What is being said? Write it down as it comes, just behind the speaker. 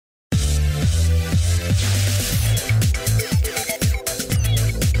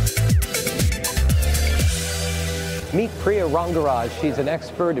Meet Priya Rangaraj. She's an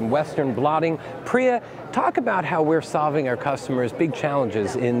expert in Western blotting. Priya, talk about how we're solving our customers' big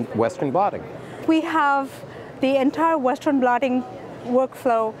challenges in Western blotting. We have the entire Western blotting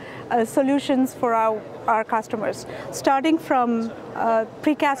workflow solutions for our customers, starting from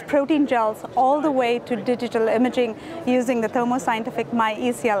precast protein gels all the way to digital imaging using the Thermo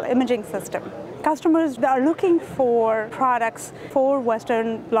MyECL imaging system. Customers are looking for products for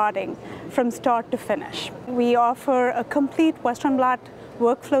Western blotting from start to finish. We offer a complete Western blot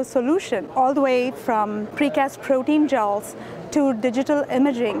workflow solution all the way from precast protein gels to digital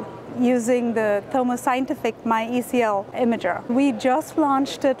imaging using the Thermo MyECL imager. We just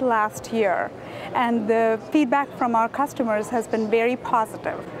launched it last year, and the feedback from our customers has been very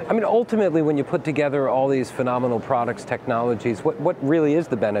positive. I mean, ultimately, when you put together all these phenomenal products, technologies, what really is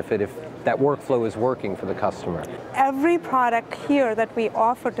the benefit if that workflow is working for the customer? Every product here that we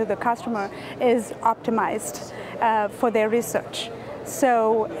offer to the customer is optimized for their research.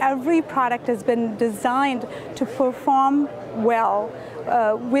 So every product has been designed to perform well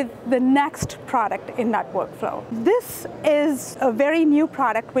with the next product in that workflow. This is a very new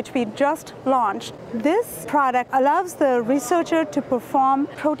product which we just launched. This product allows the researcher to perform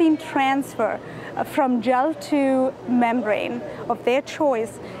protein transfer from gel to membrane of their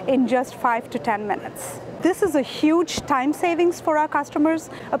choice in just 5 to 10 minutes. This is a huge time savings for our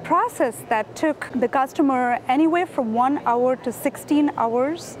customers. A process that took the customer anywhere from 1 hour to 16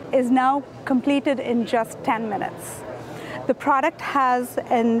 hours is now completed in just 10 minutes. The product has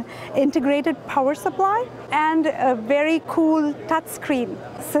an integrated power supply and a very cool touchscreen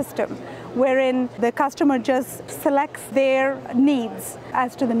system wherein the customer just selects their needs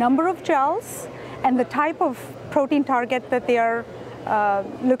as to the number of gels and the type of protein target that they are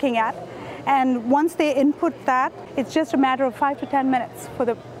looking at. And once they input that, it's just a matter of 5 to 10 minutes for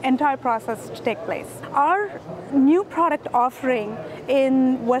the entire process to take place. Our new product offering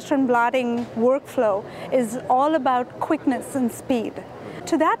in Western blotting workflow is all about quickness and speed.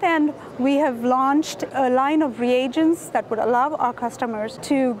 To that end, we have launched a line of reagents that would allow our customers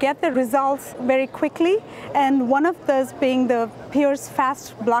to get the results very quickly, and one of those being the Pierce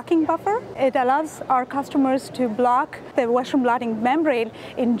Fast Blocking Buffer. It allows our customers to block the Western blotting membrane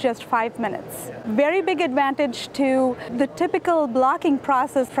in just 5 minutes. Very big advantage to the typical blocking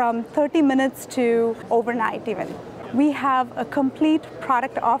process from 30 minutes to overnight even. We have a complete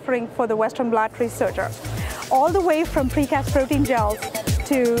product offering for the Western blot researcher, all the way from precast protein gels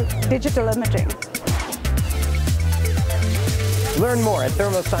to digital imaging. Learn more at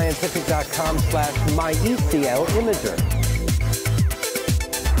thermoscientific.com/myecl imager.